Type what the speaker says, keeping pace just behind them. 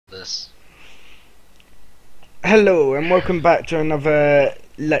this? Hello and welcome back to another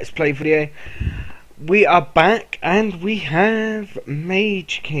Let's Play video. We are back and we have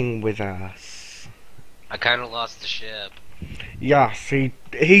Mage King with us. I kinda lost the ship. Yes, he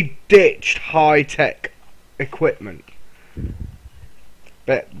ditched high-tech equipment.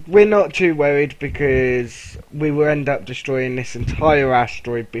 But we're not too worried because we will end up destroying this entire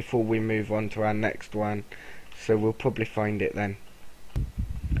asteroid before we move on to our next one. So we'll probably find it then.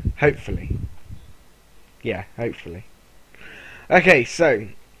 Hopefully. Yeah, hopefully. Okay, so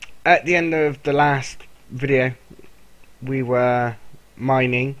at the end of the last video we were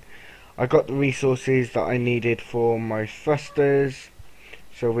mining. I got the resources that I needed for my thrusters,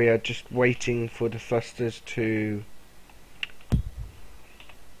 so we are just waiting for the thrusters to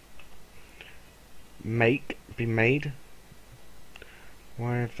be made.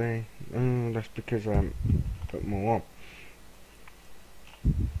 Why have they? Oh, that's because I put more on.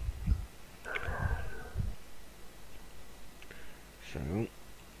 So,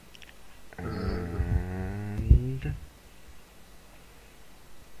 and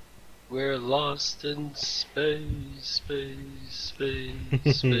We're lost in space.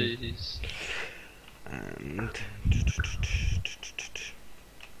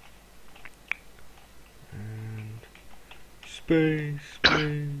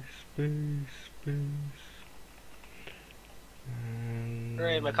 and space.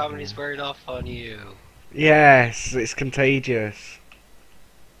 Hooray, my comedy's wearing off on you. Yes, it's contagious.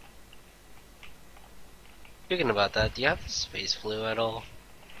 Speaking about that, do you have the space flu at all?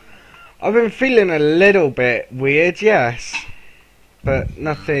 I've been feeling a little bit weird, yes, but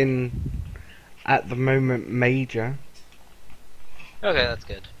nothing at the moment major. Okay, that's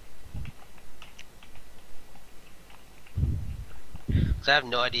good. So I have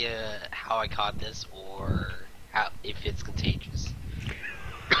no idea how I caught this or if it's contagious.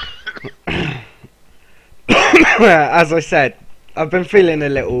 As I said, I've been feeling a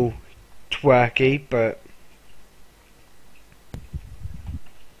little twerky, but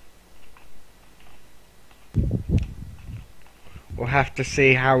we'll have to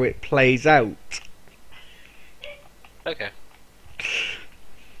see how it plays out. Okay.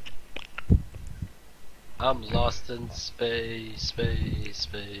 I'm lost in space.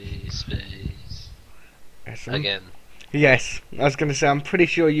 Yes, Again. yes, I was going to say, I'm pretty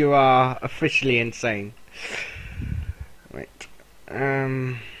sure you are officially insane. Right.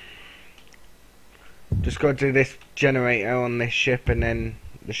 Just got to do this generator on this ship and then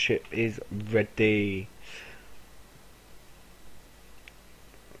the ship is ready.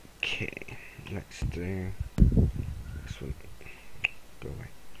 Okay, let's do this one. Go away.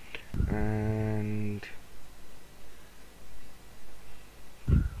 And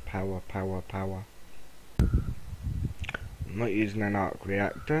power. I'm not using an arc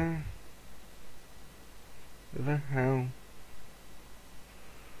reactor. What the hell?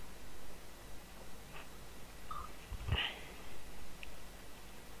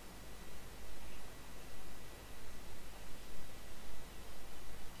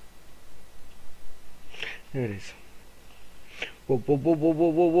 There it is. Whoa.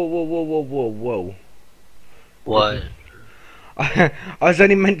 What? I was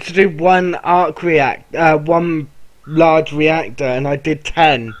only meant to do one arc reactor, one large reactor, and I did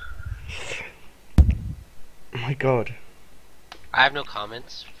 10. Oh my god. I have no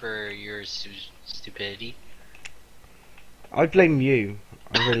comments for your stupidity. I blame you.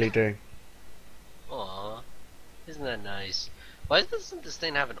 I really do. Aw, isn't that nice? Why doesn't this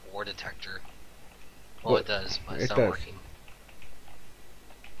thing have an ore detector? Well, What? it does, but it's It not does. working.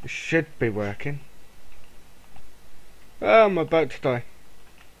 It should be working. Oh, I'm about to die.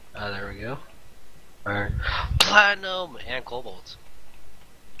 There we go. Alright. Platinum and cobalt.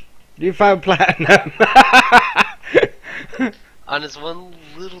 You found platinum. On this one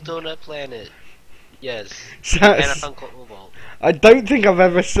little donut planet. Yes. So, And I found cobalt. I don't think I've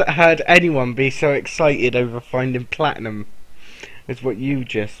ever heard anyone be so excited over finding platinum as what you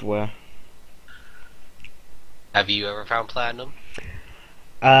just were. Have you ever found platinum?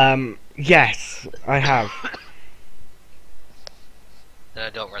 Yes, I have. Then I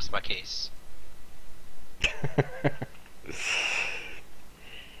don't rest my case.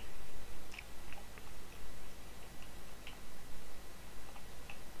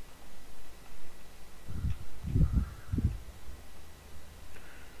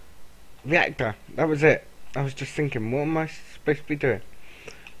 Reactor, that was it. I was just thinking, what am I supposed to be doing?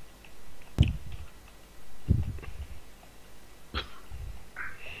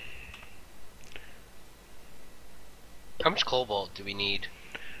 How much cobalt do we need?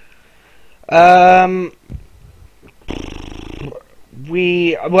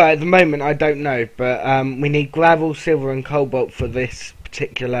 Well, at the moment I don't know, but we need gravel, silver, and cobalt for this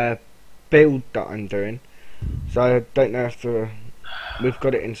particular build that I'm doing. So I don't know if we've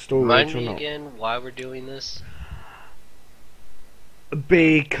got it in storage Remind or me not. again why we're doing this.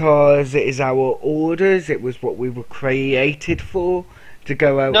 Because it is our orders. It was what we were created for, to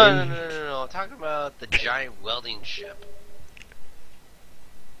go out No, no, and. no, no, no, no. I'm talking about the giant welding ship.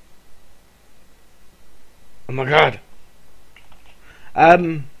 Oh my god.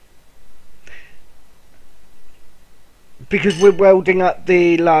 Because we're welding up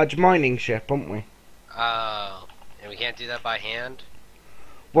the large mining ship, aren't we? Oh, and we can't do that by hand?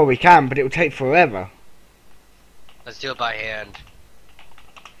 Well, we can, but it will take forever. Let's do it by hand.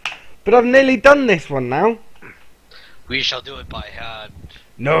 But I've nearly done this one now. We shall do it by hand.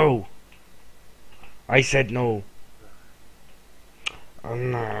 No. I said no.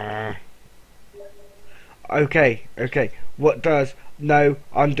 Nah. Okay, okay. What does no,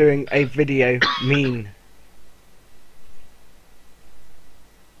 I'm doing a video mean?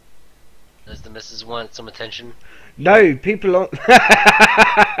 Does the missus want some attention? No, people on.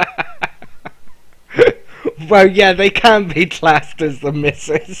 Well, yeah, they can be classed as the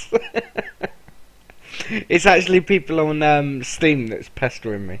missus. It's actually people on Steam that's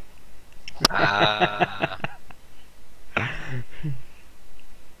pestering me. Ah.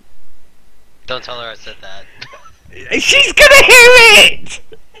 Don't tell her I said that. She's gonna hear it!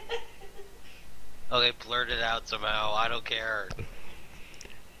 Okay, blurt it out somehow. I don't care.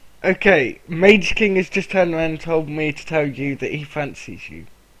 Okay, Mage King has just turned around and told me to tell you that he fancies you.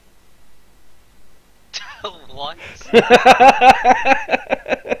 What?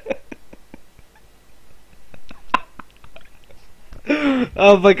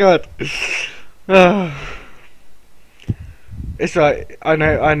 Oh my god. It's right, I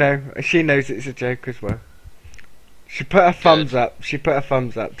know. She knows it's a joke as well. She put her thumbs up. She put her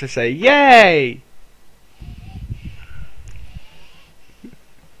thumbs up to say, yay!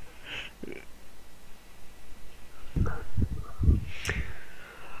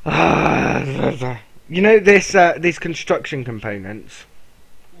 You know this these construction components.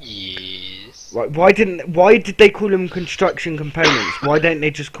 Yes. Right, why did they call them construction components? Why don't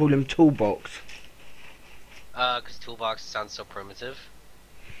they just call them toolbox? Cause toolbox sounds so primitive.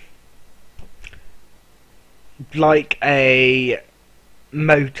 Like a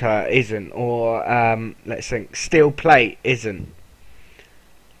motor isn't, or let's think, steel plate isn't.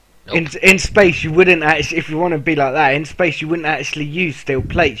 Nope. In space, you wouldn't actually, if you want to be like that, in space you wouldn't actually use steel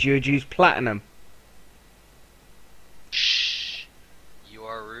plates. You would use platinum. Shh. You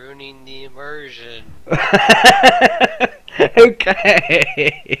are ruining the immersion.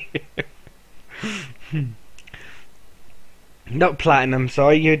 Okay. Not platinum,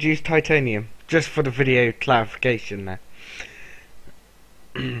 sorry. You'd use titanium. Just for the video clarification there.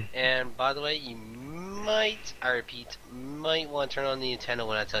 And by the way, you might, I repeat, might want to turn on the antenna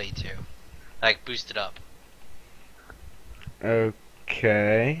when I tell you to. Like, boost it up.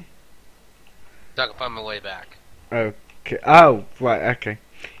 Okay. So I can find my way back. Okay. Oh, right, okay.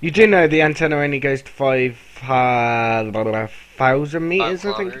 You do know the antenna only goes to 5,000 meters,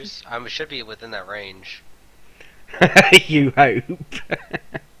 I think? I should be within that range. You hope.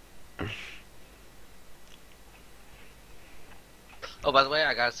 Oh, by the way,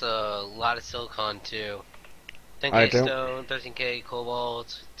 I got us a lot of silicon too. 10k I don't. stone, 13k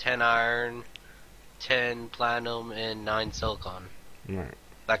cobalt, 10 iron, 10 platinum, and 9 silicon. Right.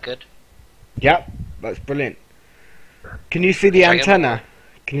 That good? Yep, that's brilliant. Can you see the Should I get antenna? more?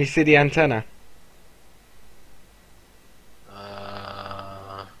 Can you see the antenna?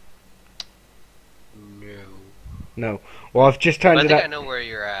 No. No. Well, I've just turned But I it think up. I know where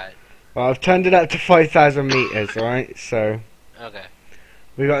you're at. Well, I've turned it up to 5,000 meters, right? So Okay.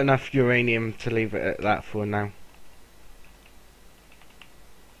 we got enough uranium to leave it at that for now.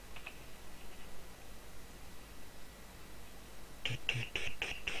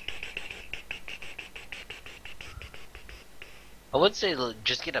 I would say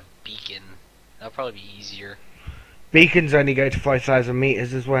just get a beacon. That'll probably be easier. Beacons only go to 5,000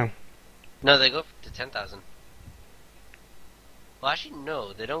 meters as well. No, they go to 10,000. Well, actually,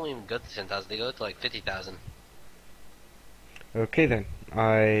 no. They don't even go to 10,000. They go to like 50,000. Okay then.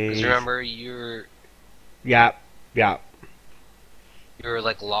 Because remember, Yeah. you were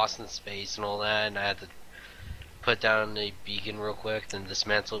like lost in space and all that, and I had to put down a beacon real quick, then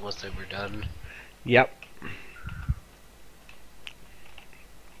dismantle it once they were done. Yep.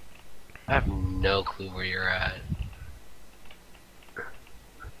 I have no clue where you're at.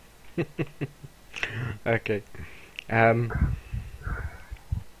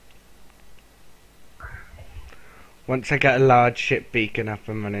 Once I get a large ship beacon up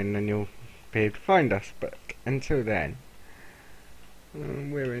and running, then you'll be able to find us. But until then,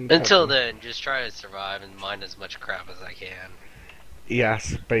 we're in Until trouble. then, just try to survive and mine as much crap as I can.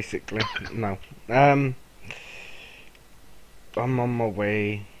 Yes, basically. No. I'm on my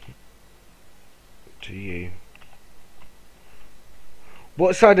way to you.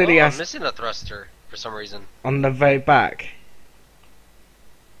 What side of the I'm missing a thruster for some reason. On the very back.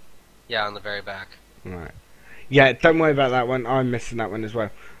 Yeah, on the very back. Right. Yeah, don't worry about that one. I'm missing that one as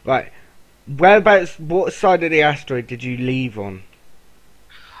well. Right. Whereabouts? What side of the asteroid did you leave on?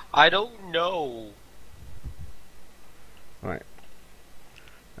 I don't know. Right.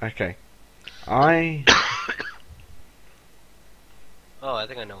 Okay. I. Oh, I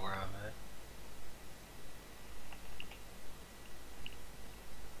think I know where I'm at.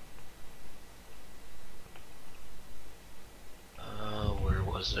 Where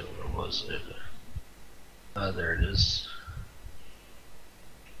was it? Where was it? There it is.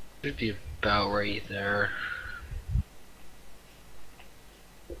 Should be about right there.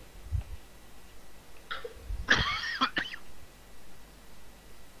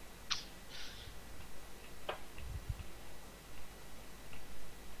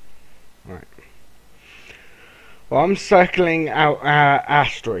 Right. Well, I'm circling out our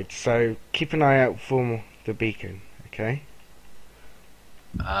asteroid, so keep an eye out for the beacon, okay?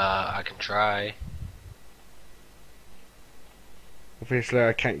 I can try. Obviously,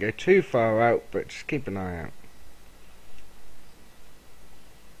 I can't go too far out, but just keep an eye out.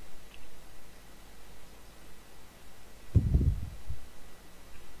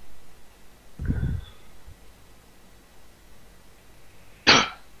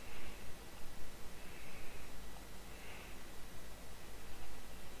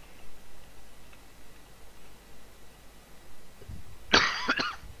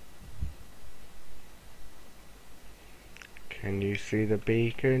 Can you see the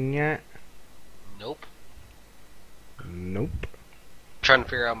beacon yet? Nope. Nope. Trying to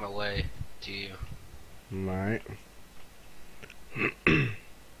figure out my way to you. Right.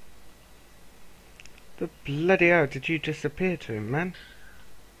 The bloody hell did you disappear to him, man?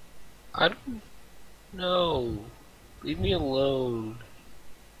 I don't know. Leave me alone.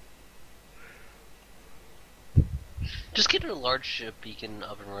 Just get a large ship beacon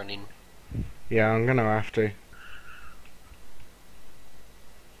up and running. Yeah, I'm gonna have to.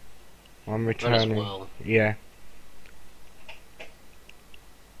 I'm Might as returning. well. Yeah.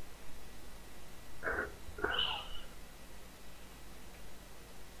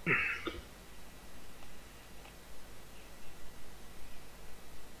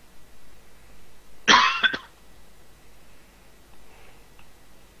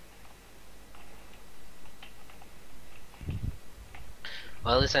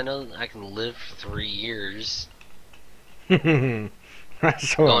 Well, at least I know I can live for 3 years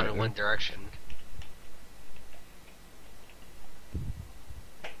That's going alright. in one direction.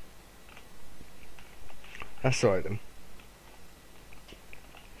 That's alright then.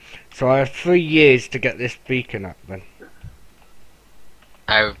 So I have 3 years to get this beacon up then.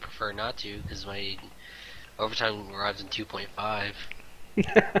 I would prefer not to, because my overtime arrives in 2.5.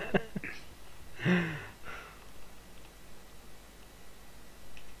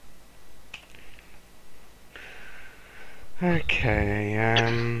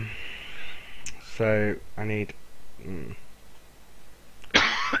 Okay, so I need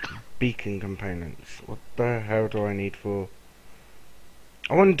beacon components. What the hell do I need for?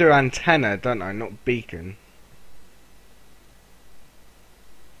 I want to do antenna, don't I? Not beacon.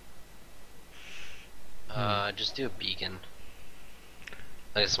 Just do a beacon.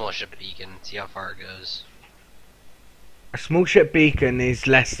 Like a small ship beacon, see how far it goes. A small ship beacon is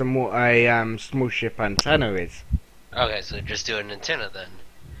less than what a small ship antenna is. Okay, so just do an antenna then.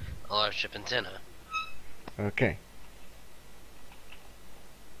 A large ship antenna. Okay.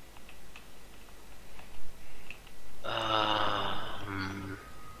 I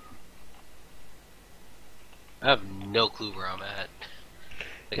have no clue where I'm at.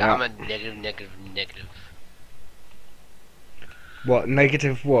 Like, Yeah. I'm at negative, negative, negative. What?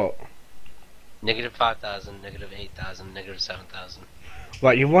 Negative what? Negative 5,000, negative 8,000, negative 7,000.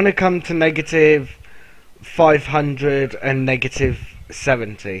 Right, you want to come to negative 500 and negative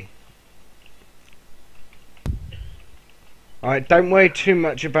 70. Alright, don't worry too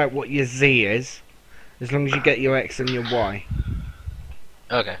much about what your Z is, as long as you get your X and your Y.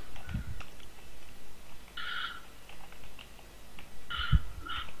 Okay.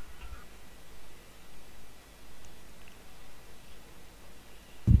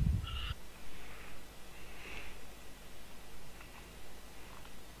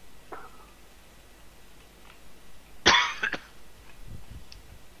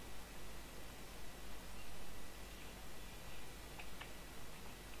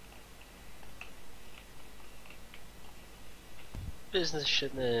 business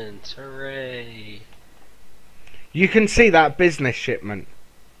shipment. Hooray. You can see that business shipment.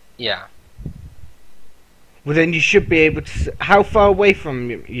 Yeah. Well, then you should be able to. How far away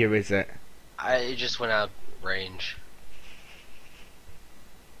from you is it? I just went out range.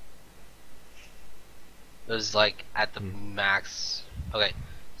 It was like at the max. Okay,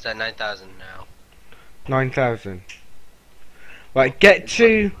 it's at 9,000 now. 9,000. Right, get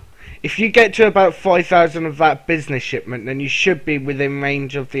to. If you get to about 5,000 of that business shipment, then you should be within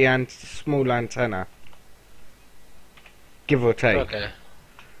range of the small antenna. Give or take. Okay.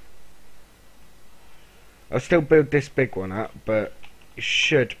 I'll still build this big one up, but you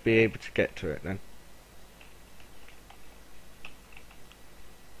should be able to get to it then.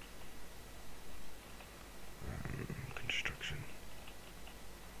 Construction.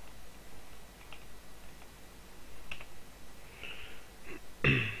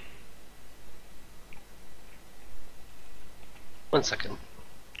 One second.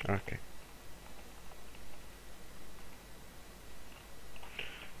 Okay.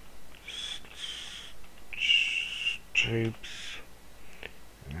 Troops.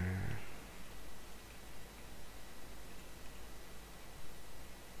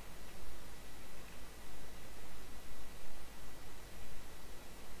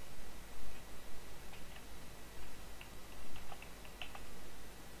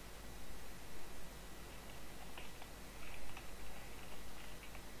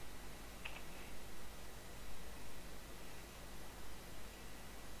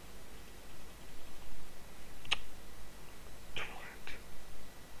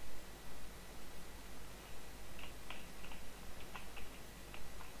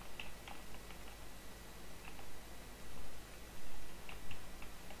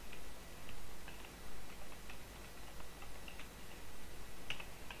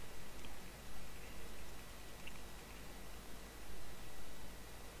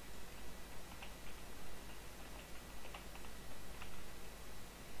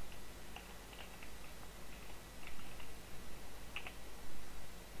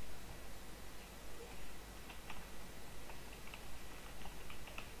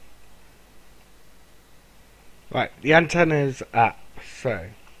 Right, the antenna's up, so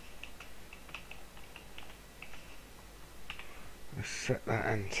let's set that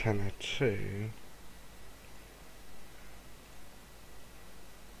antenna to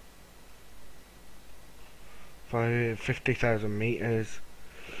 50,000 meters.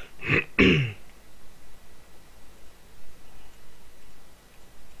 And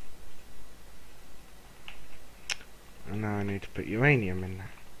now I need to put uranium in there.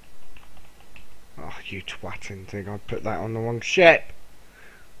 Oh, you twatting thing, I put that on the wrong ship.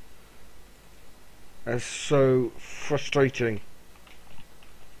 That's so frustrating.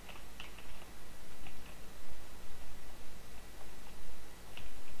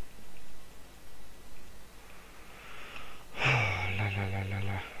 La la la la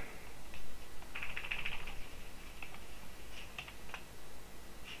la.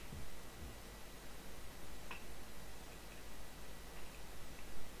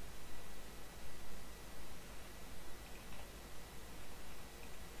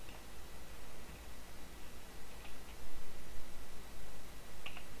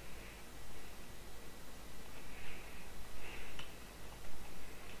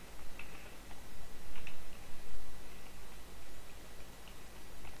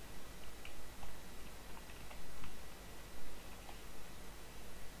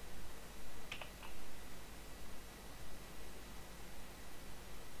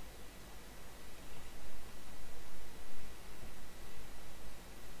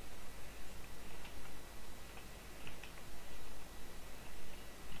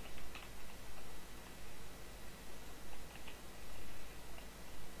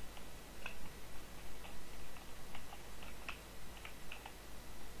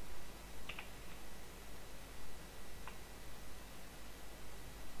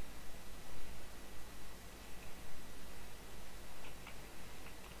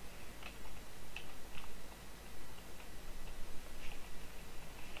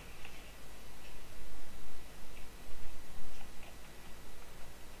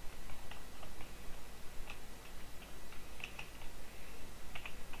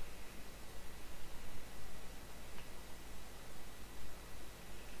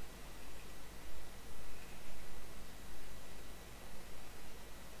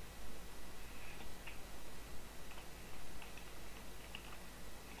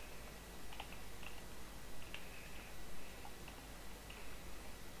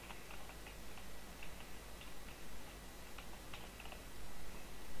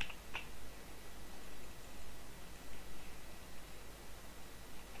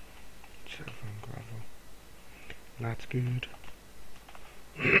 That's good.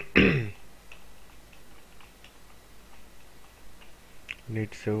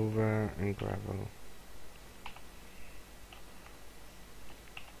 Need silver and gravel.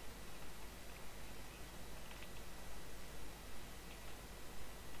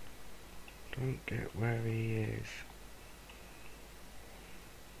 Don't get where he is.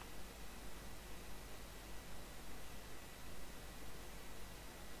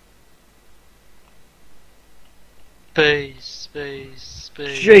 Space, space,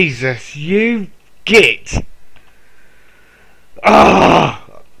 space. Jesus, you git!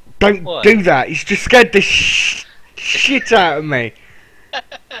 Ah! Don't What? do that. He's just scared the shit out of me.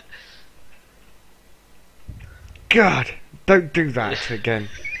 God, don't do that again.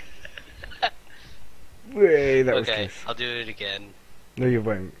 Wait, that was Okay, close. I'll do it again. No, you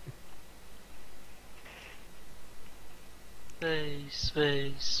won't. Space,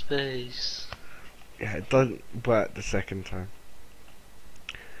 space, space. Yeah, it doesn't work the second time.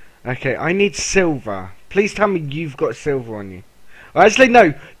 Okay, I need silver. Please tell me you've got silver on you. Actually,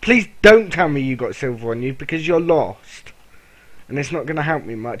 no. Please don't tell me you got silver on you because you're lost. And it's not going to help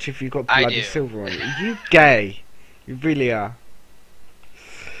me much if you've got I bloody do. silver on you. You gay. You really are.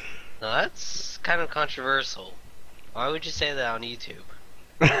 Now that's kind of controversial. Why would you say that on YouTube?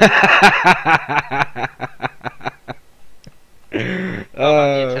 I'm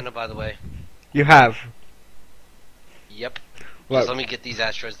on Nintendo, by the way. You have. Yep. Well, Just let me get these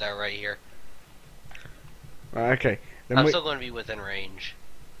asteroids that are right here. okay. Then I'm still going to be within range.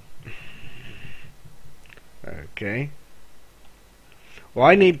 Okay. Well,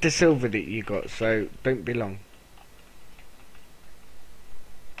 I need the silver that you got, so don't be long.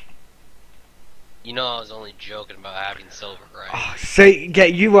 You know I was only joking about having silver, right? Oh, see, yeah,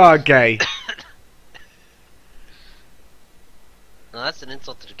 you are gay. No, that's an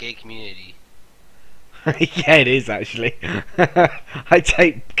insult to the gay community. Yeah, it is actually. I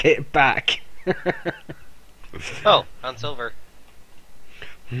take it back. Oh, found silver.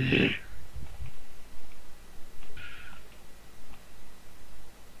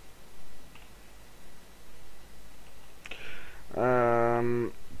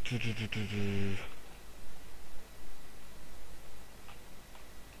 um.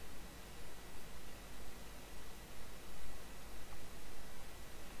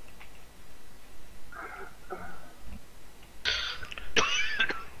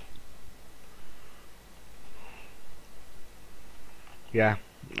 Yeah,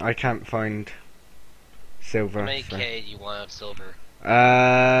 I can't find silver. How many so. K do you want of silver?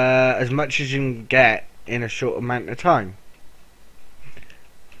 As much as you can get in a short amount of time.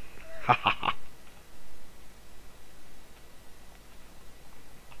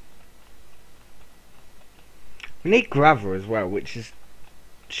 We need gravel as well, which is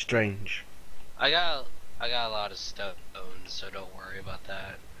strange. I got a lot of stones, so don't worry about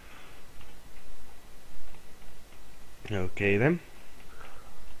that. Okay then.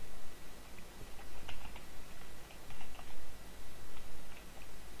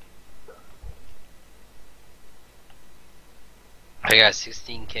 I got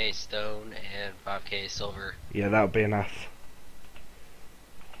 16K stone and 5K silver. Yeah, that'll be enough.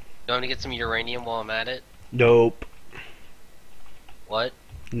 You want to get some uranium while I'm at it? Nope. What?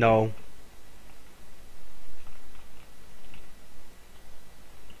 No.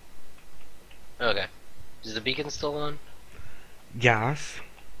 Okay. Is the beacon still on? Yes.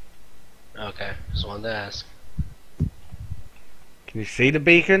 Okay, just wanted to ask. Can you see the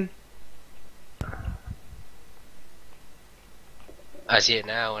beacon? I see it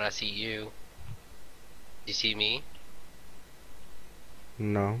now and I see you. Do you see me?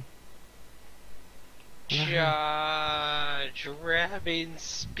 No. Charge! Ramming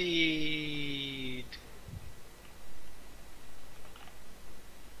speed!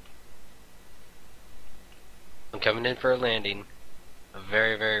 I'm coming in for a landing. A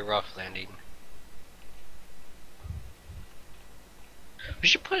very, very rough landing. We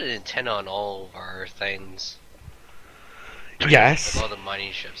should put an antenna on all of our things. Yes. Like all the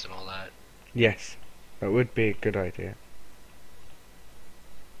mining ships and all that. Yes. That would be a good idea.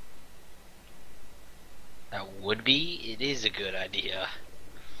 That would be? It is a good idea.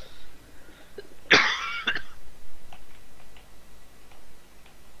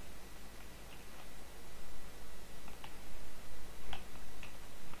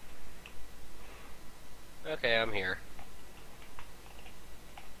 Okay, I'm here.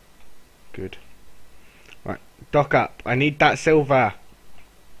 Good. Right. Dock up. I need that silver.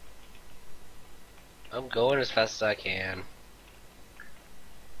 I'm going as fast as I can.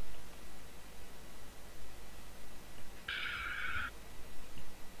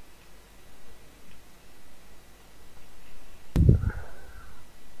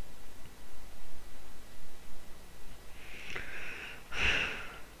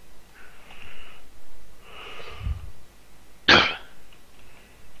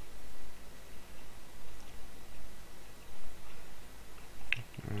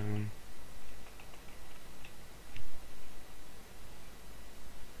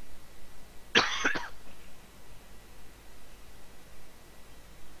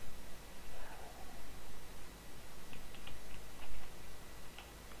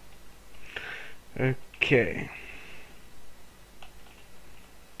 Okay.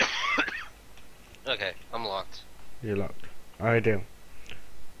 Okay, I'm locked. You're locked. Ideal.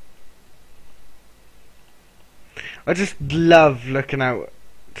 I just love looking out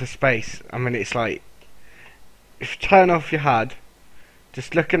to space. I mean, it's like, if you turn off your HUD,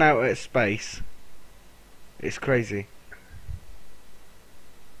 just looking out at space, it's crazy.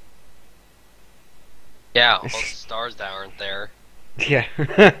 Yeah, all the It's, stars that aren't there. yeah.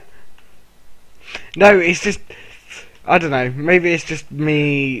 No, it's just, I don't know, maybe it's just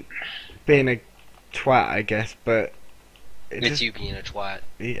me being a twat, I guess, but it It's just, you being a twat.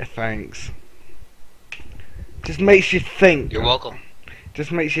 yeah, thanks. Just makes you think. You're welcome.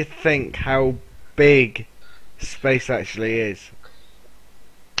 Just makes you think how big space actually is.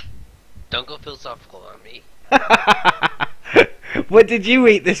 Don't go philosophical on me. What did you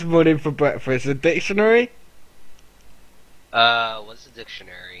eat this morning for breakfast? A dictionary? What's a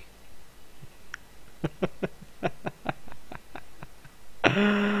dictionary?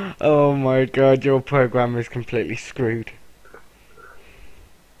 Oh my god, your program is completely screwed.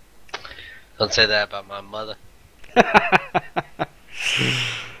 Don't say that about my mother.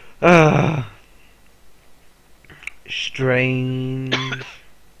 Ah, strange.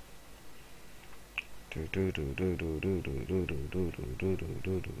 Do do do do do do do do do do do do do do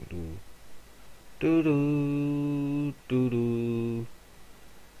do do do do do.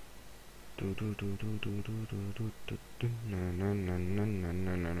 Do do do do do do do do do do. No no no no no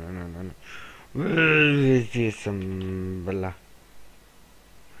no no no no no. This is some blah.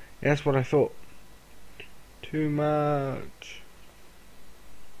 Yeah, that's what I thought. Too much.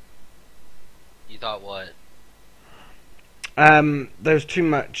 You thought what? There's too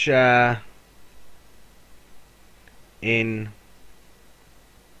much in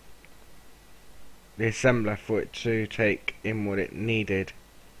the assembler for it to take in what it needed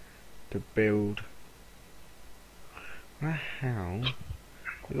to build. What the hell?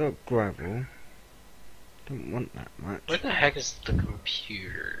 We got gravel. Don't want that much. Where the heck is the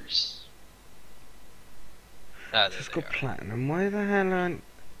computers? Ah, there It's they got are. platinum. Why the hell aren't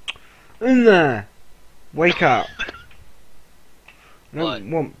in there? Wake up! I What?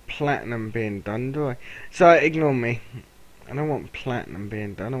 don't want platinum being done, do I? So ignore me. I don't want platinum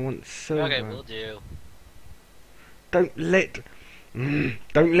being done. I want silver. Okay, we'll do. Don't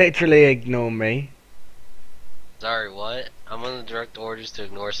don't literally ignore me. Sorry, what? I'm on the direct orders to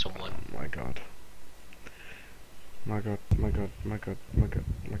ignore someone. Oh my god. My god, my god, my god, my god,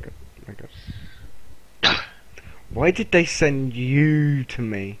 my god, my god. Why did they send you to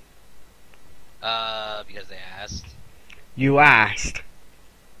me? Because they asked. You asked.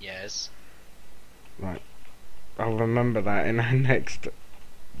 Yes. Right. I'll remember that in our next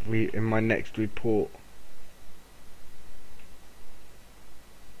in my next report.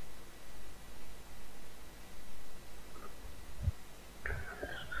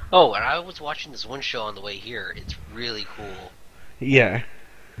 Oh, and I was watching this one show on the way here. It's really cool. Yeah.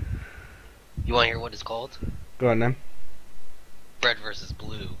 You want to hear what it's called? Go on then. Red versus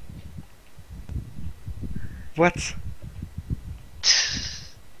Blue. What?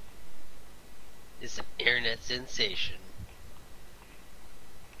 It's an internet sensation.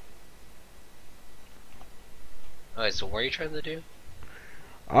 Alright, so what are you trying to do?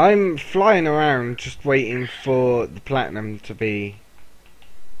 I'm flying around just waiting for the platinum to be...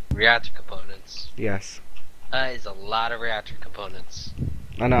 Reactor components. Yes. That is a lot of reactor components.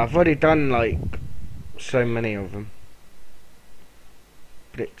 I know, I've already done like so many of them.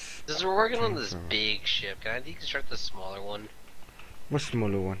 But it's... Since we're working on this big ship, can I deconstruct the smaller one? What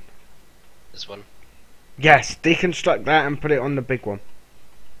smaller one? This one? Yes, deconstruct that and put it on the big one.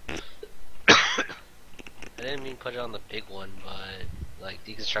 I didn't mean put it on the big one, but like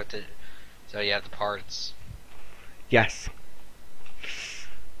deconstruct it so you have the parts. Yes.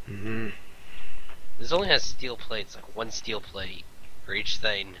 This only has steel plates, like one steel plate for each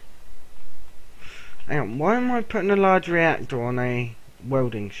thing. Hang on, why am I putting a large reactor on a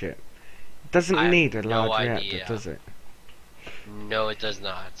welding ship? It doesn't I need a have large no reactor, idea. does it? No, it does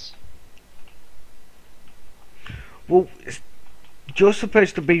not. Well, you're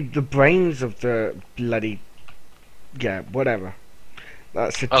supposed to be the brains of the bloody... Yeah, whatever.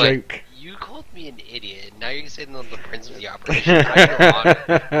 That's a Okay, joke. you called me an idiot. Now you're saying on the prince of the operation. Kind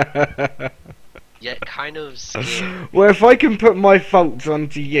of yet kind of scared. Well, if I can put my faults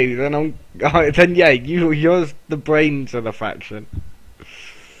onto you, then then yeah, you're the brains of the faction.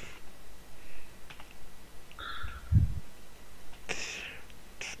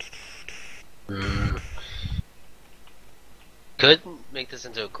 Could make this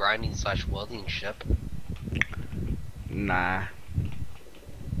into a grinding / welding ship. Nah.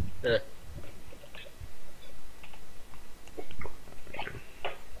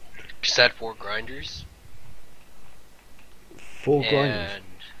 Just add 4 grinders Four grinders. and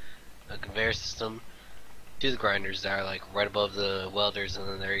a conveyor system to the grinders that are like right above the welders, and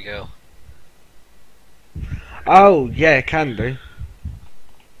then there you go. Oh, yeah, can do.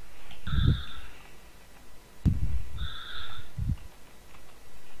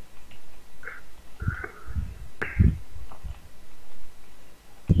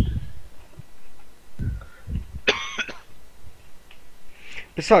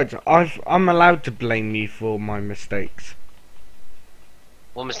 Besides, I'm allowed to blame you for my mistakes.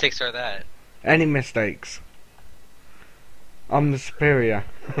 What mistakes are that? Any mistakes. I'm the superior.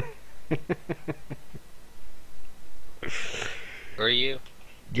 Who are you?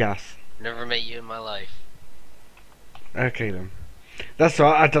 Yes. Never met you in my life. Okay then. That's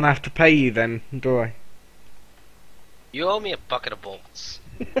alright, I don't have to pay you then, do I? You owe me a bucket of bolts.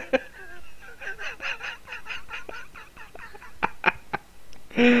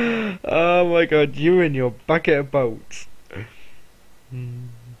 Oh my god, you and your bucket of bolts.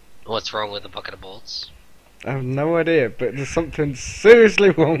 What's wrong with a bucket of bolts? I have no idea, but there's something seriously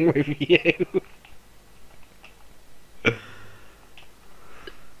wrong with you.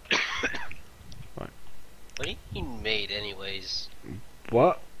 What do you need made anyways?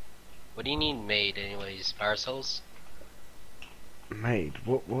 What? What do you need made anyways? Power cells? Made?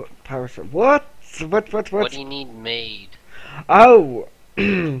 What parasite? What? What do you need made? Oh!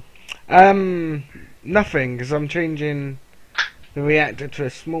 Nothing, because I'm changing the reactor to a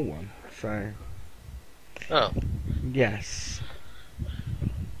small one, so... Oh. Yes.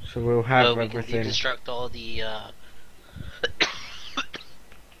 So we'll have we can everything... deconstruct all the,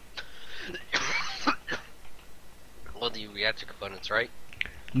 all the reactor components, right?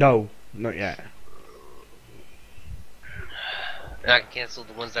 No, not yet. And I can cancel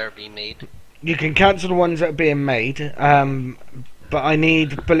the ones that are being made. You can cancel the ones that are being made, but I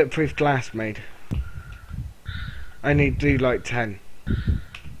need bulletproof glass made. I need to do like 10.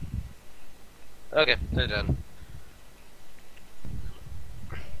 Okay, they're done.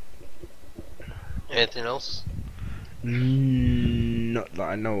 Anything else? Not that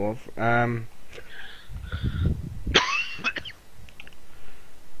I know of.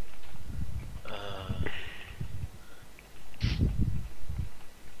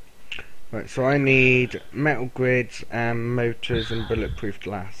 Right, so I need metal grids and motors and bulletproof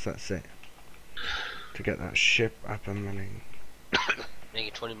glass. That's it. To get that ship up and running.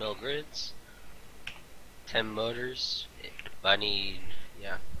 Making 20 mil grids, 10 motors. I need,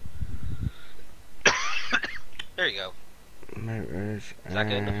 yeah. There you go. Motors Is that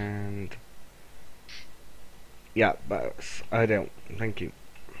good? and yeah, that's I don't. Thank you.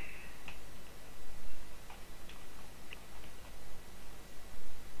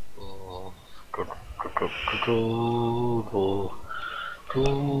 Oh. Hooray,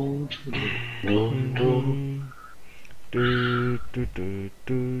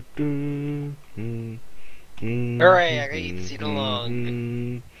 I got you to sing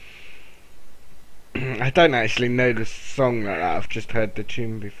along. I don't actually know the song like that, I've just heard the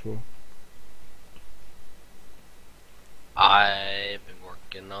tune before. I've been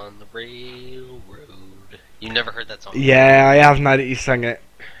working on the railroad. You never heard that song? Yeah, I have now that you sang it.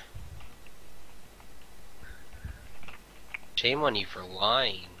 Shame on you for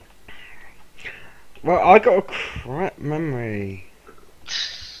lying. Well, I got a crap memory.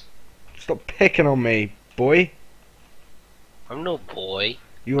 Stop picking on me, boy. I'm no boy.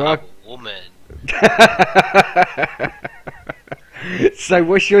 You I'm are a woman. So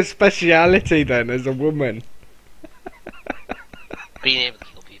what's your speciality then as a woman? Being able to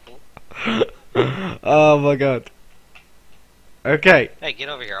kill people. Oh my god. Okay. Hey, get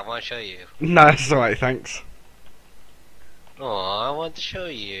over here. I want to show you. No, that's alright, thanks. Aw, I want to show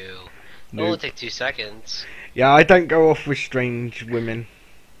you. It Nope. only take 2 seconds. Yeah, I don't go off with strange women.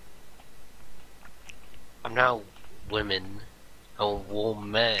 I'm not women. I'm a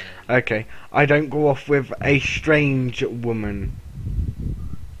woman. Okay, I don't go off with a strange woman.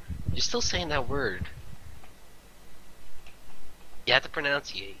 You're still saying that word. You have to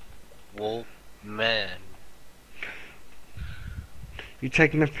pronunciate. Woman. You're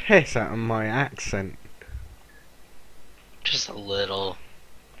taking the piss out of my accent. Just a little.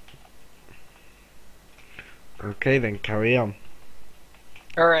 Okay then, carry on.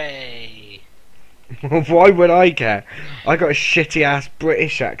 Hooray! Why would I care? I got a shitty ass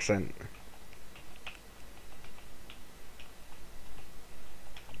British accent.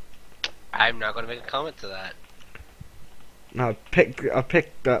 I'm not gonna make a comment to that. No, I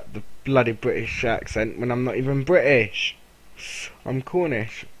picked up the bloody British accent when I'm not even British. I'm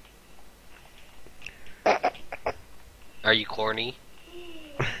Cornish. Are you corny?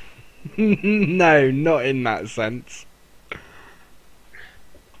 No, not in that sense.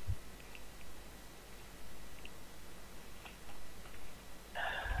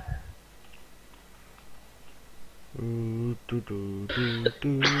 Ooh, do, do, do,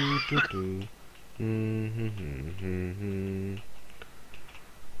 do, do, do.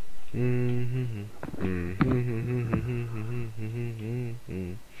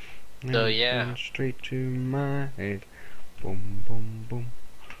 So yeah, Went straight to my head. Boom, boom, boom.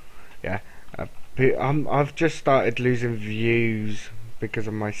 Yeah, I've just started losing views because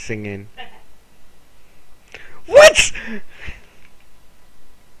of my singing. What?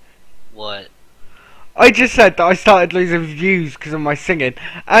 what? I just said that I started losing views because of my singing,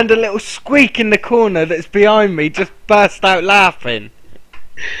 and a little squeak in the corner that's behind me just burst out laughing.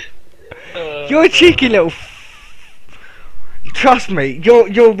 You're a cheeky little. Trust me,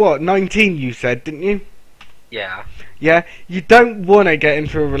 you're what, 19? You said, didn't you? Yeah. Yeah, you don't want to get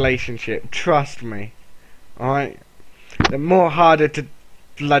into a relationship. Trust me. All right, they're more harder to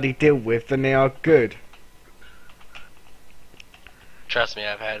bloody deal with than they are good. Trust me,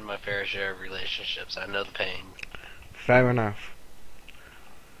 I've had my fair share of relationships. I know the pain. Fair enough.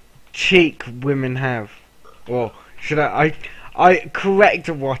 Cheek women have. Or should I correct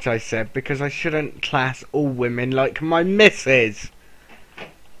what I said because I shouldn't class all women like my missus.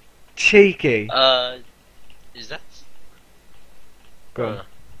 Cheeky. Is that? Go on. I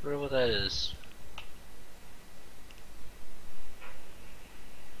wonder what that is.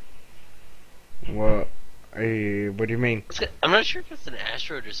 What? What do you mean? I'm not sure if it's an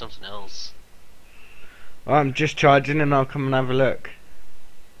asteroid or something else. I'm just charging and I'll come and have a look.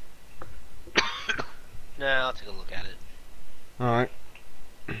 Nah, I'll take a look at it. Alright.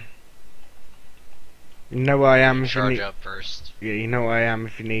 You know where I am if you Charge need. up first. Yeah, you know where I am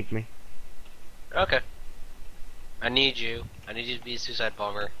if you need me. Okay. I need you. I need you to be a suicide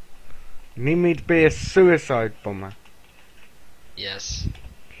bomber. You need me to be a suicide bomber. Yes.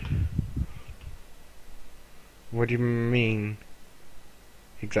 What do you mean?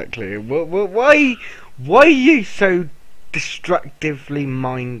 Exactly. Why are you so destructively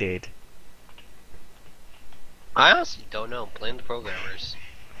minded? I honestly don't know. Blame the programmers.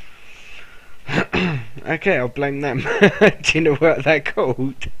 Okay, I'll blame them. Do you know what they're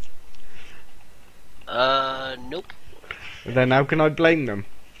called? Nope. Then how can I blame them?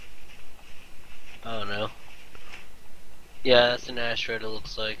 I don't know. Yeah, that's an asteroid it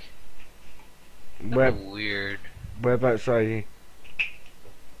looks like. Where, Weird. whereabouts are you?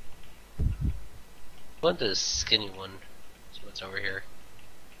 What the skinny one? So what's over here?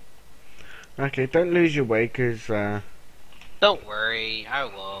 Okay, don't lose your way, cause Don't worry, I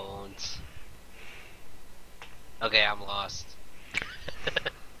won't. Okay, I'm lost.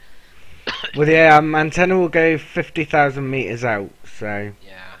 well, yeah, antenna will go 50,000 meters out, so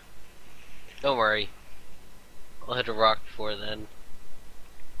Yeah. Don't worry. I'll hit a rock before then.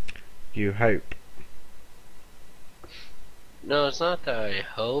 you hope. No, it's not that I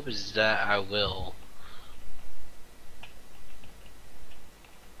hope, it's that I will.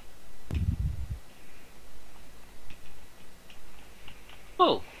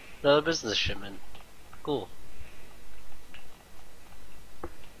 Oh, another business shipment. Cool.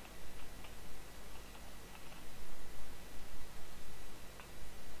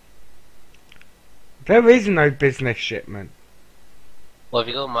 There is no business shipment. Well, if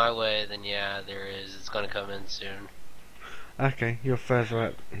you go my way, then yeah, there is. It's gonna come in soon. Okay, you're further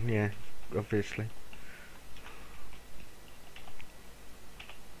up. Yeah, obviously.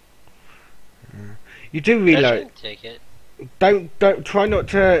 You do I reload. should take it. Don't try not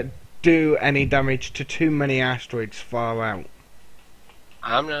to do any damage to too many asteroids far out.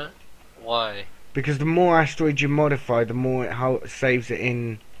 I'm not. Why? Because the more asteroids you modify, the more it saves it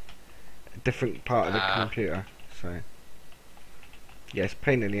in a different part of the computer. So, yeah, it's a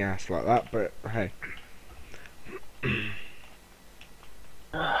pain in the ass like that, but hey.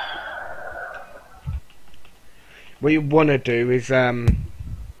 What you want to do is,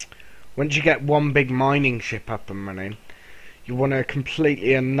 once you get one big mining ship up and running, you want to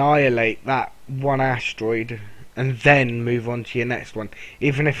completely annihilate that one asteroid and then move on to your next one,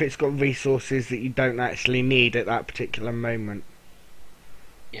 even if it's got resources that you don't actually need at that particular moment.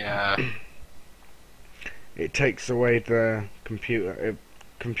 Yeah. It takes away the computer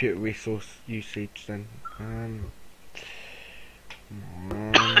resource usage then. Come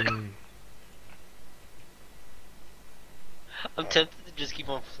on. I'm tempted to just keep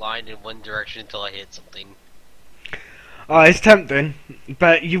on flying in one direction until I hit something. Oh, it's tempting,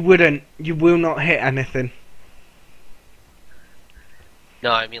 but you wouldn't. You will not hit anything.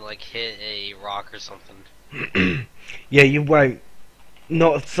 No, I mean like hit a rock or something. Yeah, you won't.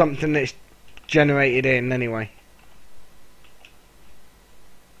 not something that's generated in anyway.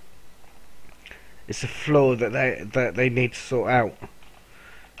 It's a flaw that they need to sort out.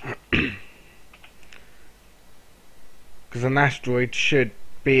 Because an asteroid should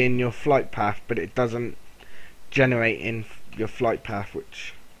be in your flight path, but it doesn't generate in your flight path,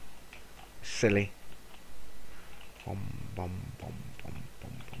 which is silly. Bum, bum, bum, bum,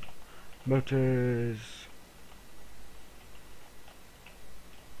 bum, bum. Motors.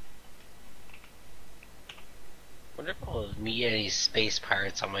 Wonder if I'll meet any space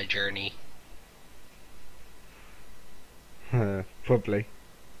pirates on my journey. Probably.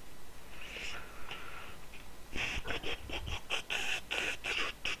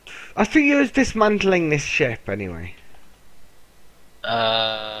 I think you was dismantling this ship anyway.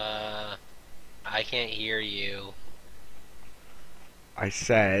 I can't hear you. I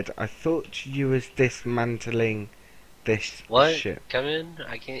said I thought you was dismantling this What? ship. Come in?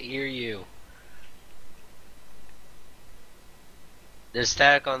 I can't hear you. There's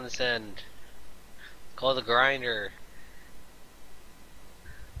static on this end. Call the grinder.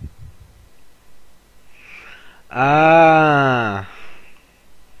 Ah.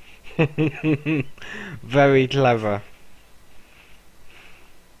 Very clever.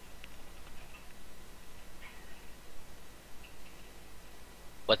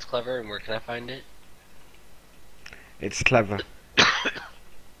 What's clever and where can I find it? It's clever. It's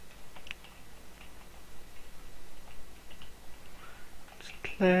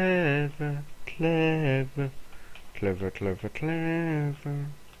clever, clever, clever, clever, clever.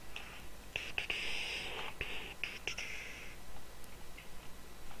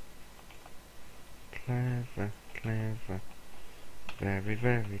 Clever, clever, very,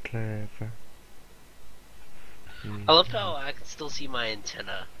 very clever. I love how I can still see my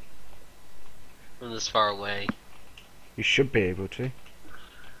antenna from this far away. You should be able to.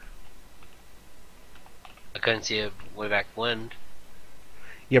 I couldn't see it way back when.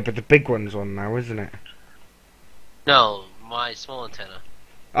 Yeah, but the big one's on now, isn't it? No, my small antenna.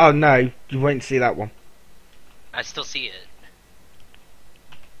 Oh no, you won't see that one. I still see it.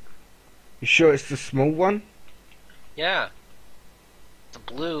 You sure it's the small one? Yeah. It's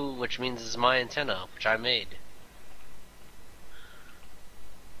blue, which means it's my antenna, which I made.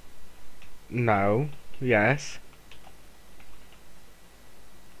 No. Yes.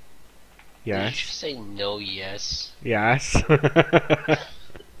 Did you Yes. just say no, yes? Yes.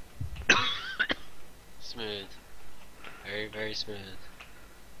 Smooth. Very, very smooth.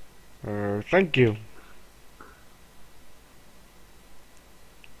 Thank you.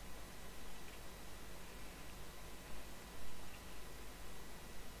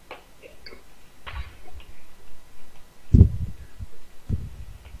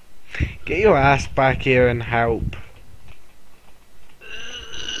 Get your ass back here and help.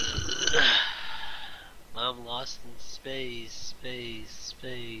 I'm lost in space,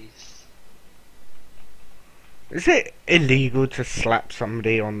 space. Is it illegal to slap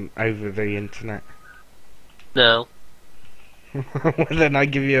somebody on over the internet? No. Well, then I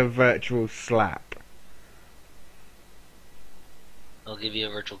give you a virtual slap. I'll give you a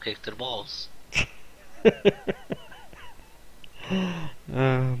virtual kick to the balls.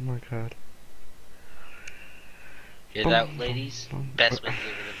 Oh my god. Hear that, ladies? Best way to get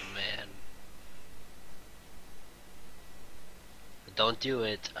rid of a man. But don't do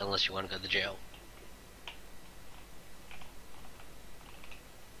it unless you want to go to jail.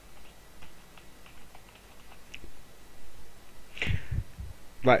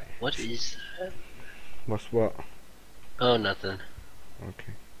 Right. What is that? What's what? Oh, nothing.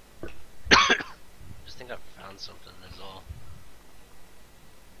 Okay. Just think I found something, is all.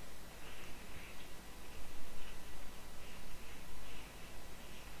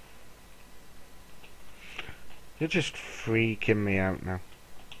 You're just freaking me out now.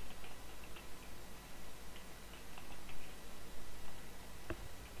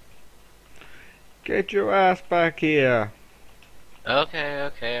 Get your ass back here. Okay,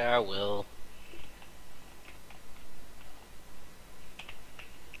 okay, I will.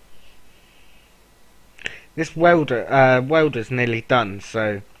 This welder's nearly done,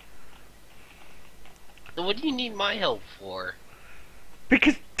 so... So what do you need my help for?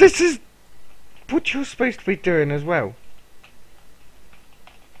 Because this is what you're supposed to be doing as well.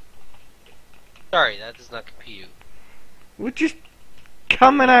 Sorry, that does not compute. We're just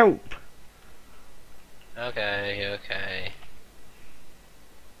coming out. Okay, okay.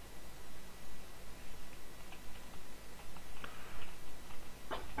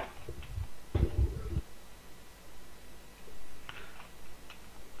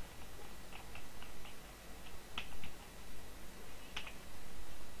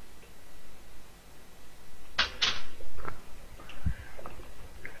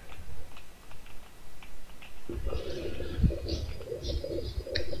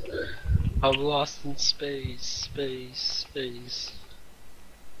 I'm lost in space, space, space.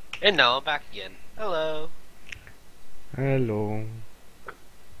 And now I'm back again. Hello. Hello.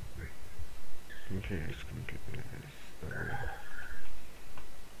 Computers, computers.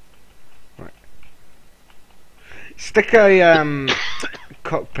 Right. Stick a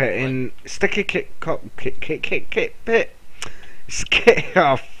cockpit in. Stick a cockpit.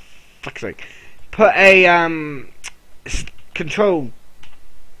 Oh, fuck's sake. Put a control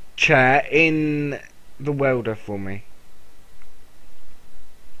chair in the welder for me.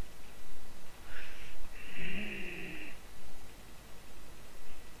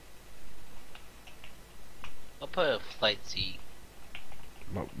 I'll put a flight seat.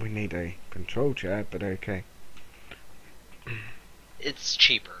 Well, we need a control chair, but okay. It's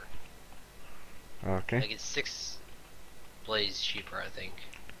cheaper. Okay. Like it's 6 blades cheaper, I think.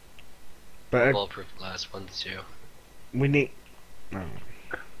 But Bulletproof glass 1 to 2. we need. Oh.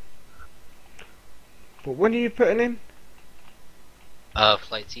 But what are you putting in?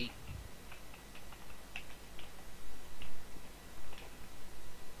 Flight seat.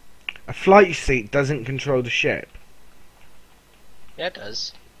 A flight seat doesn't control the ship. Yeah, it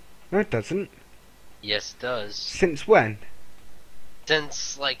does. No, it doesn't. Yes, it does. Since when?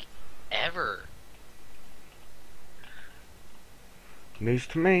 Since, like, ever. News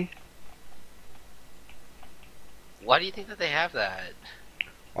to me. Why do you think that they have that?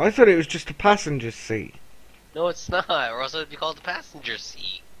 I thought it was just a passenger seat. No, it's not, or else it would be called the passenger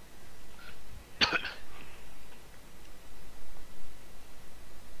seat. What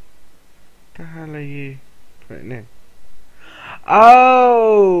the hell are you putting in?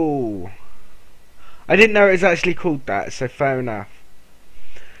 Oh! I didn't know it was actually called that, so fair enough.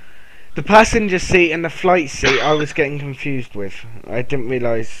 The passenger seat and the flight seat I was getting confused with. I didn't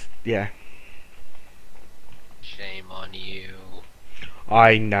realise, yeah. Shame on you.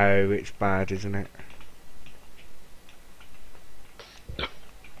 I know, it's bad, isn't it?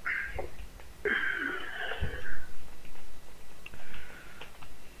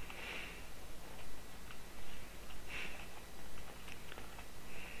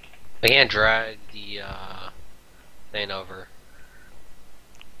 I can't drag the, thing over.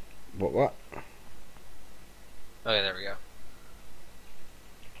 What? Okay, there we go.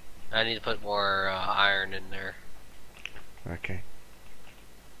 I need to put more, iron in there. Okay.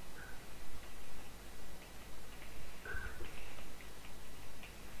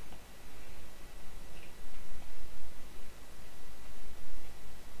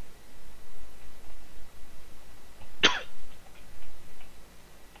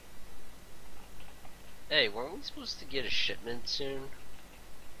 Hey, weren't we supposed to get a shipment soon?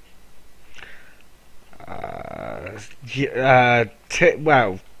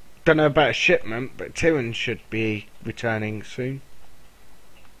 Well, don't know about a shipment, but Tyrion should be returning soon.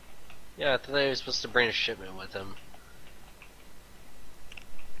 Yeah, I thought they were supposed to bring a shipment with him.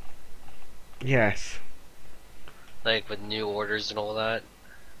 Yes. Like, with new orders and all that.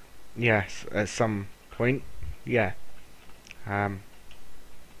 Yes, at some point. Yeah.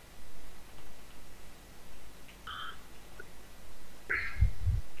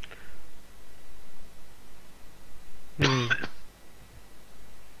 Hmm.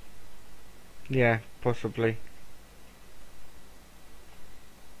 Yeah, possibly.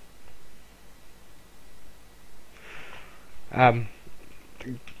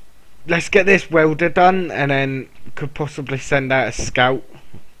 Let's get this welder done, and then could possibly send out a scout.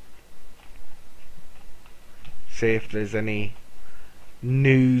 See if there's any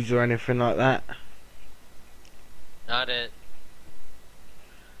news or anything like that. Not it.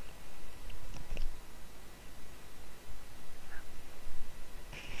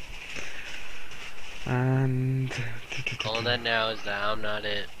 And All that now is that I'm not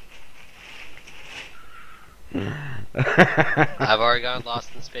it. I've already gotten lost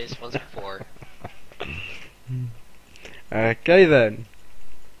in space once before. Okay then.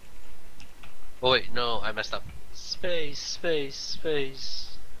 Oh wait, no, I messed up. Space, space, space.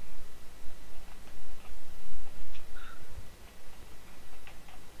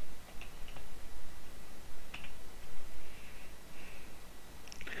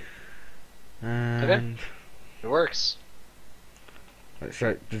 And It works.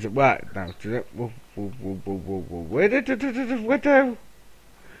 so does it work now? Does it? Where did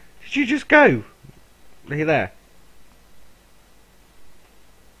you just go? Are you there?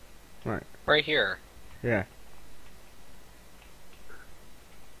 Right. Right here. Yeah.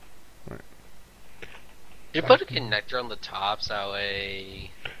 Right. Did you put a connector on the top so that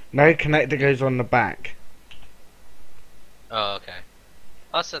way... No connector goes on the back. Oh, okay.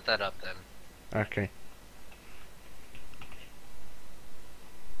 I'll set that up then. Okay.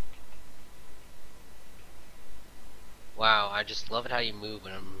 Wow, I just love it how you move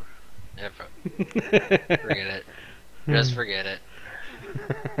when I'm. Never forget it. Just forget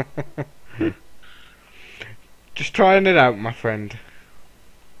it. Just trying it out, my friend.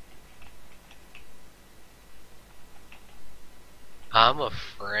 I'm a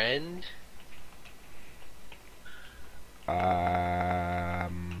friend.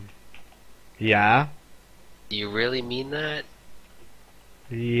 Yeah. Do you really mean that?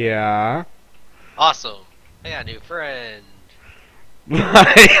 Yeah. Awesome. I got a new friend.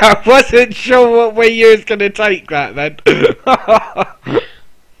 I wasn't sure what way you was gonna take that then.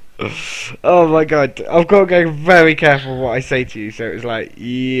 Oh my god, I've got to go very careful what I say to you, so it was like,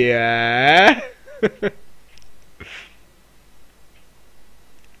 yeah.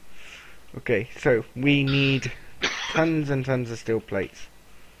 Okay, so we need tons and tons of steel plates.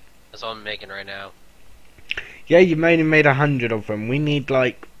 That's what I'm making right now. Yeah, you only made 100 of them. We need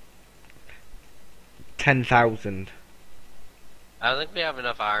like 10,000. I don't think we have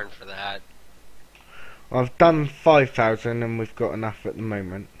enough iron for that. I've done 5,000 and we've got enough at the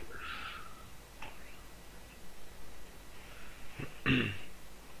moment.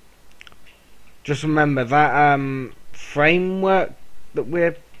 Just remember that framework that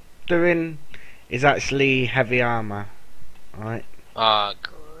we're doing is actually heavy armor, right? Ah,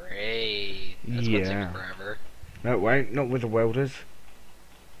 great. That's gonna take me Yeah. forever. No, it won't. Not with the welders.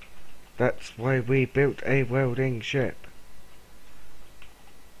 That's why we built a welding ship.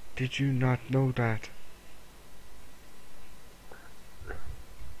 Did you not know that?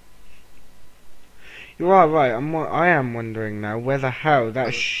 You are right. I am wondering now where the hell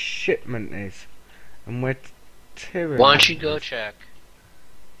that shipment is, and where Tyrion Why don't you go is. check?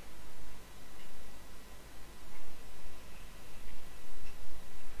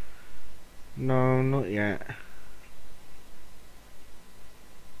 No, not yet.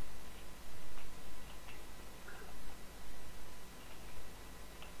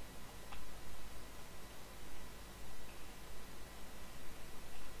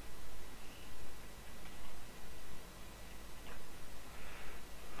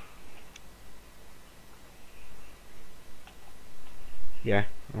 Yeah,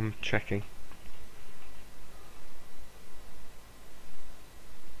 I'm checking.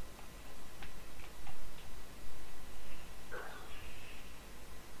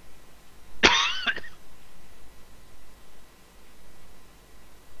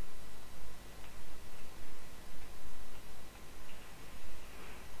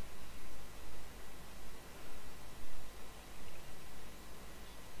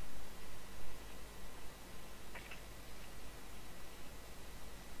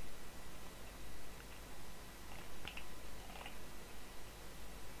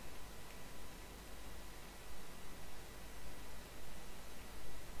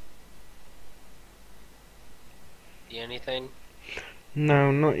 See anything? No,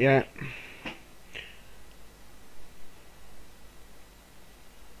 not yet.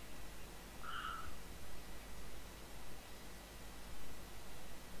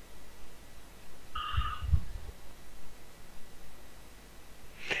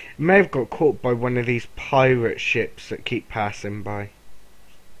 May have got caught by one of these pirate ships that keep passing by.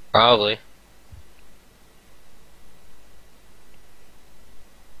 Probably.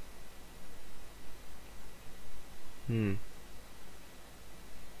 Hmm.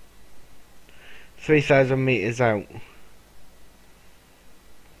 3,000 meters out.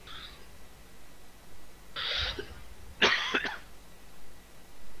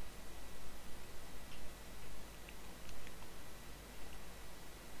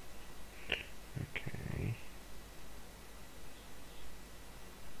 Okay.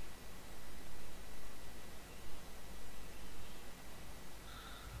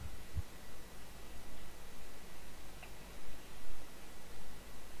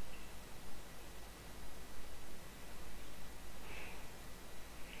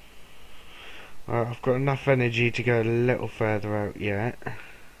 I've got enough energy to go a little further out yet.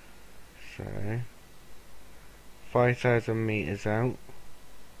 So, 5,000 meters out.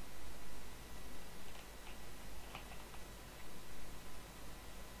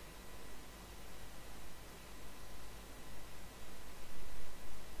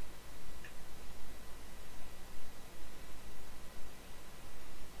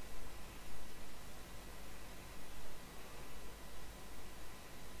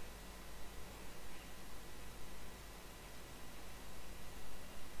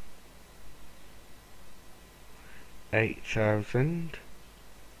 $8,000.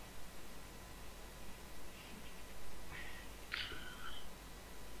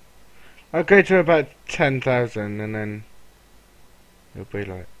 I'll go to about 10,000 and then it'll be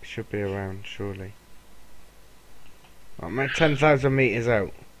like, should be around surely. I'm at 10,000 meters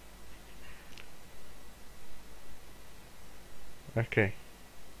out. Okay.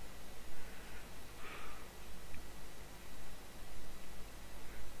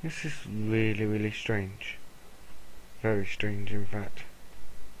 This is really, really strange. Very strange, in fact.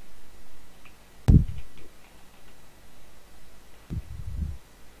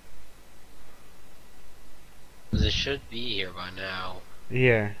 It should be here by now.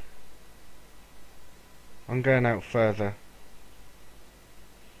 Yeah. I'm going out further.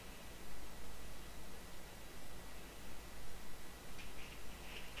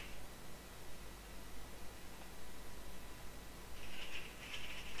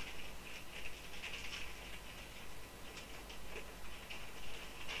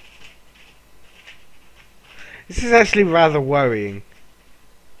 This is actually rather worrying.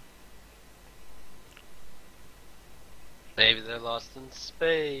 Maybe they're lost in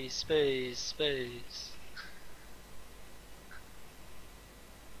space, space, space.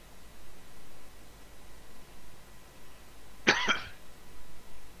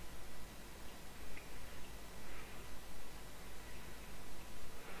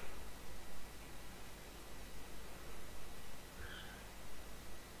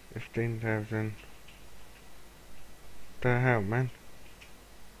 15,000. The hell, man?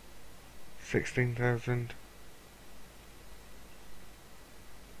 16,000.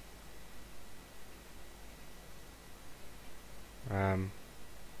 Um.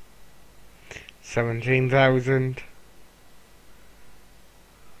 17,000.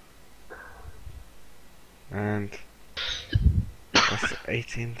 And that's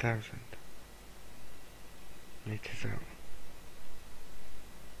 18,000 meters out.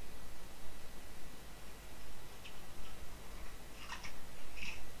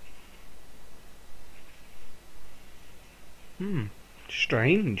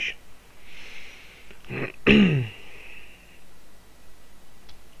 Strange.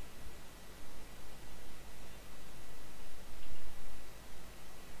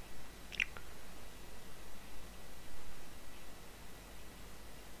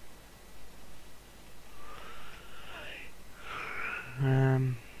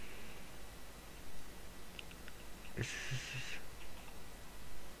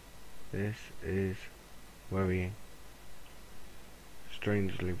 This is worrying.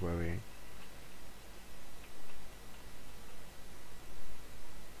 Strangely worrying.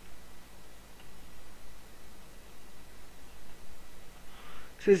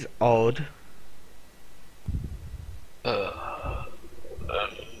 This is odd.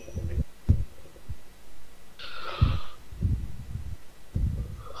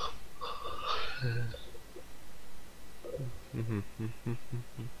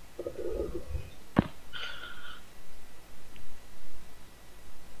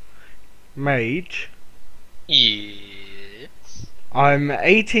 Mage. Yes. I'm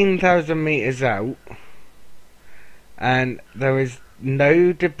 18,000 meters out, and there is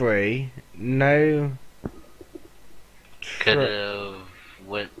no debris, no. Could have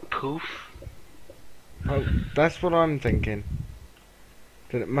went poof. Oh, that's what I'm thinking.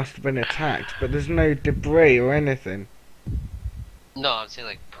 That it must have been attacked, but there's no debris or anything. No, I'm saying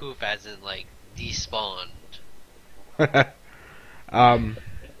like poof as in like despawned.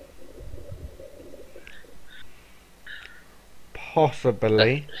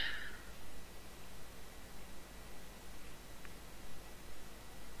 Possibly.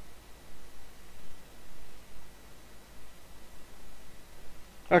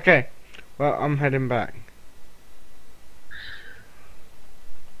 Okay, well, I'm heading back.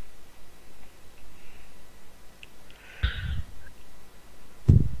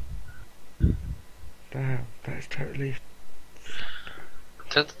 Damn, that is totally.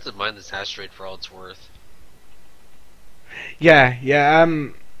 Tempted to mine this asteroid for all it's worth. Yeah, yeah,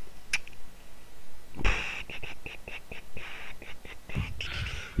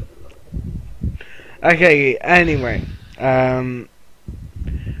 Okay, anyway,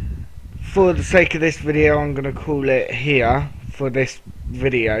 for the sake of this video, I'm gonna call it here for this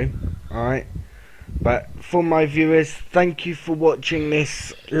video, alright? But for my viewers, thank you for watching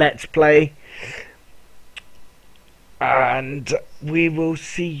this Let's Play. And we will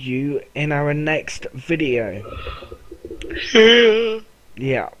see you in our next video.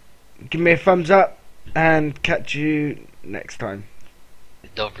 Yeah. Give me a thumbs up and catch you next time.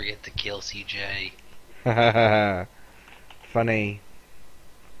 Don't forget to kill CJ. Funny.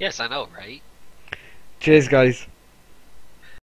 Yes, I know, right? Cheers, guys.